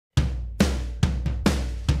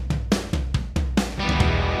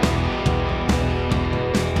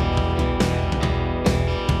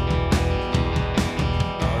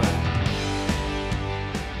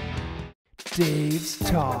Dave's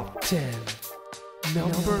Top 10.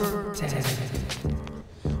 Number 10.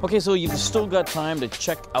 Okay, so you've still got time to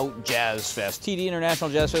check out Jazz Fest. TD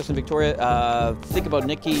International Jazz Fest in Victoria. Think about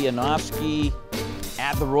Nikki Yanofsky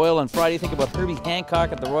at the Royal on Friday. Think about Herbie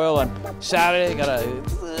Hancock at the Royal on Saturday.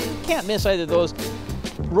 Can't miss either of those.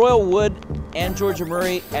 Royal Wood and Georgia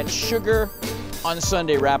Murray at Sugar on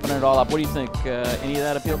Sunday, wrapping it all up. What do you think? Any of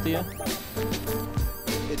that appeal to you?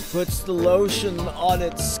 It puts the lotion on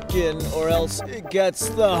its skin, or else it gets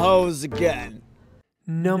the hose again.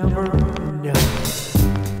 Number 9.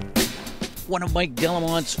 One of Mike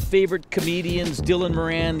Delamont's favorite comedians, Dylan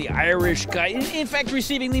Moran, the Irish guy, in fact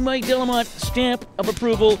receiving the Mike Delamont stamp of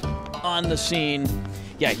approval on the scene.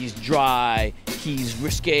 Yeah, he's dry, he's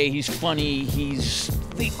risque, he's funny, he's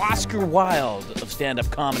the Oscar Wilde of stand-up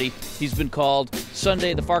comedy. He's been called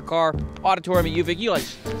Sunday at the Farquhar Auditorium at UVic. You like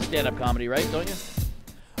stand-up comedy, right, don't you?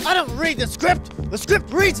 I don't read the script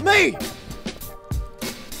reads me!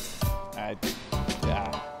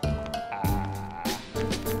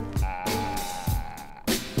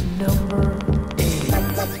 Number 8.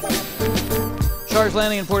 Shars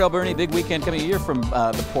Landing in Port Alberni, big weekend coming here from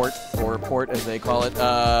the port, or port as they call it.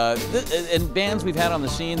 And bands we've had on the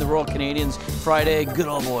scene, the Royal Canadians, Friday, good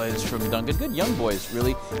old boys from Duncan, good young boys,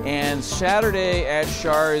 really. And Saturday at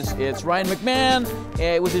Shars, it's Ryan McMahon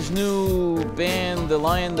with his new band, The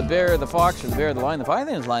Lion, the Bear, the Fox, or The Bear, the Lion, the Fox. I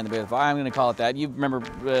think it's Lion, the Bear, the Fox. I'm going to call it that. You remember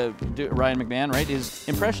Ryan McMahon, right? His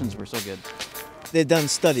impressions were so good. They've done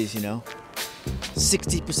studies,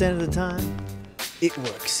 60% of the time, it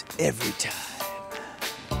works every time.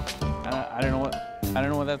 I don't know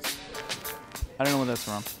what that's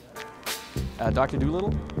from. Dr.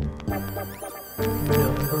 Dolittle? Number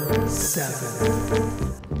 7.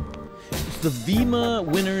 It's the Vima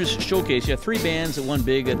Winners Showcase. You have 3 bands that won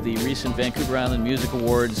big at the recent Vancouver Island Music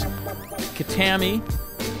Awards. Katami,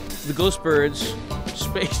 the Ghost Birds,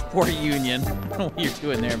 Spaceport Union. I don't know what you're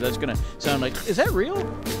doing there, but that's going to sound like... Is that real?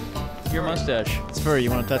 Your mustache. It's furry. You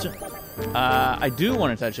want to touch it? I do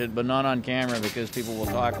want to touch it, but not on camera because people will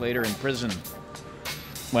talk later in prison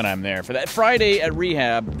when I'm there. For that Friday at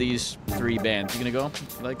Rehab, these 3 bands. You gonna go?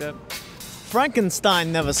 You like that?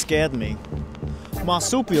 Frankenstein never scared me.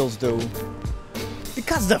 Marsupials do.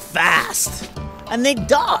 Because they're fast. And they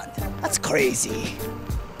dog. That's crazy.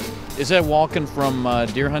 Is that Walken from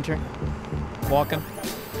Deer Hunter? Walken?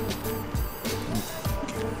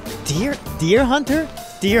 Deer Hunter?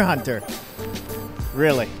 Deer Hunter.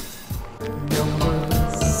 Really?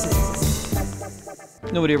 Number 6.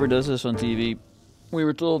 Nobody ever does this on TV. We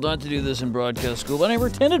were told not to do this in broadcast school, but I never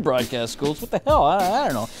attended broadcast schools. What the hell? I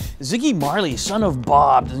don't know. Ziggy Marley, son of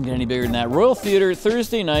Bob, doesn't get any bigger than that. Royal Theatre,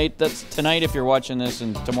 Thursday night. That's tonight if you're watching this,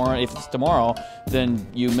 and tomorrow, if it's tomorrow, then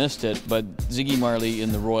you missed it. But Ziggy Marley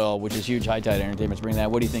in the Royal, which is huge, High Tide Entertainment's bringing that.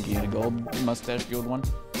 What do you think? Are you going to go mustache field one?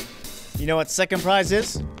 You know what second prize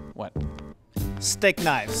is? What? Steak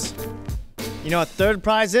knives. You know what third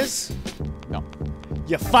prize is? No.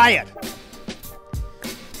 You're fired.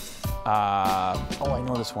 I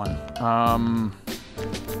know this one.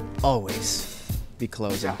 Always be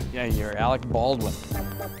closing. Yeah, you're Alec Baldwin.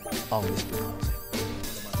 Always be closing.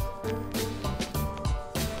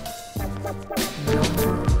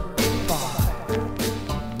 Number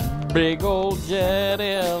 5. Big old jet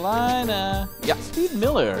airliner. Yeah, Steve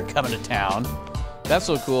Miller coming to town. That's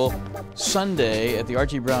so cool. Sunday at the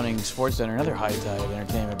Archie Browning Sports Center, another High Tide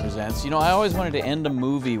Entertainment presents. I always wanted to end a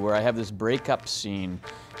movie where I have this breakup scene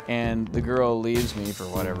and the girl leaves me for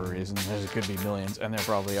whatever reason. There could be millions, and there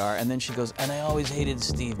probably are. And then she goes, and I always hated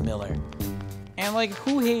Steve Miller. And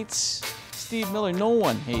who hates Steve Miller? No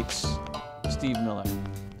one hates Steve Miller.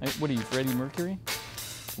 What are you, Freddie Mercury?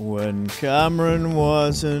 When Cameron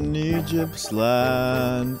was in Egypt's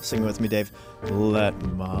land. Sing with me, Dave. Let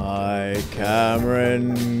my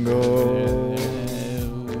Cameron go.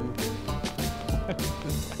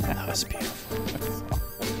 That was beautiful.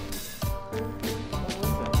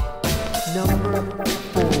 Number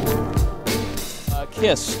 4.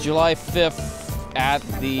 Kiss, July 5th at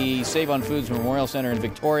the Save on Foods Memorial Center in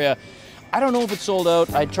Victoria. I don't know if it's sold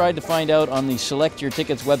out. I tried to find out on the Select Your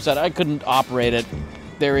Tickets website. I couldn't operate it.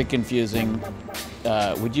 Very confusing.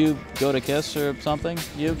 Would you go to Kiss or something?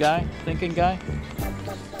 You, guy? Thinking guy?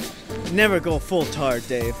 Never go full tard,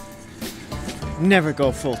 Dave. Never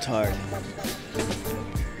go full tard.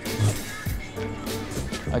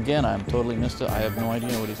 Again, I'm totally missed it. I have no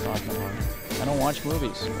idea what he's talking about. I don't watch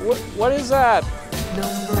movies. What is that?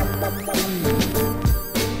 Number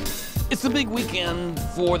 3. It's the big weekend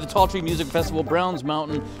for the Tall Tree Music Festival, Browns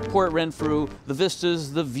Mountain, Port Renfrew, the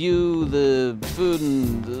vistas, the view, the food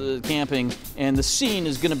and the camping, and the scene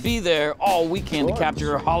is going to be there all weekend to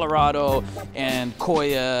capture Colorado and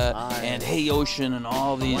Koya and Hey Ocean and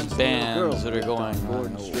all these bands that are going on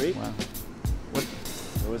Gordon Street. Wow.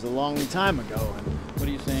 It was a long time ago, and What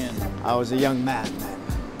are you saying? I was a young man then.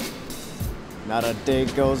 Not a day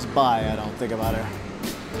goes by I don't think about her.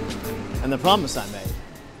 And the promise I made,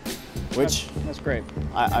 which That's great.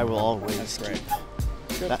 I will always That's great.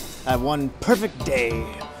 keep. That one perfect day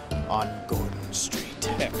on Gordon Street.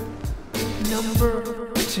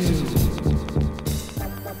 Number 2.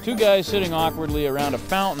 Two guys sitting awkwardly around a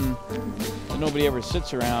fountain that nobody ever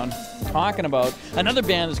sits around, talking about another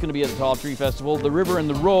band that's going to be at the Tall Tree Festival. The River and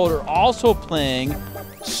the Road are also playing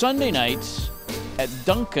Sunday nights at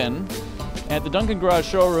Duncan, at the Duncan Garage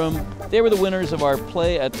Showroom. They were the winners of our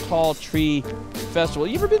Play at Tall Tree Festival.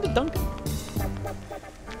 You ever been to Duncan?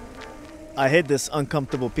 I hid this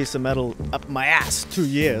uncomfortable piece of metal up my ass 2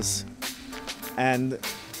 years. And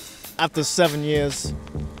after 7 years,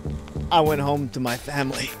 I went home to my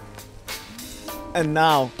family. And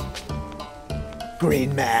now,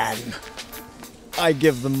 Green Man, I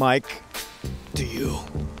give the mic to you.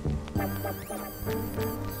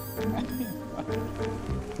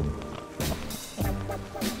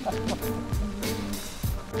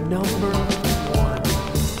 Number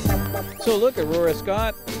 1. So look, Aurora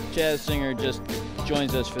Scott, jazz singer, just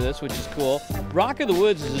joins us for this, which is cool. Rock of the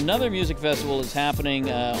Woods is another music festival that's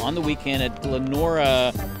happening on the weekend at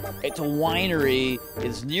Glenora. It's a winery.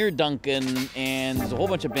 It's near Duncan, and there's a whole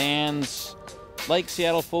bunch of bands like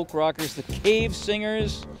Seattle folk rockers, the Cave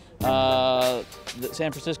Singers, the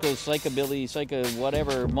San Francisco Psychobilly, Psycho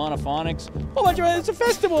whatever, Monophonics. A whole bunch of it's a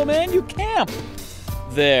festival, man. You camp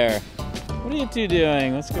there. What are you two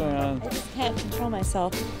doing? What's going on? I just can't control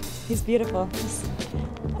myself. He's beautiful. Just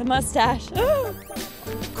the mustache.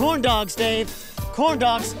 Corn dogs, Dave. Corn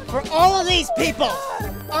dogs for all of these people.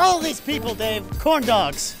 All of these people, Dave. Corn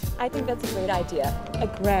dogs. I think that's a great idea. A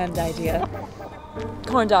grand idea.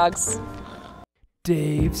 Corn dogs.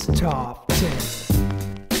 Dave's Top 10.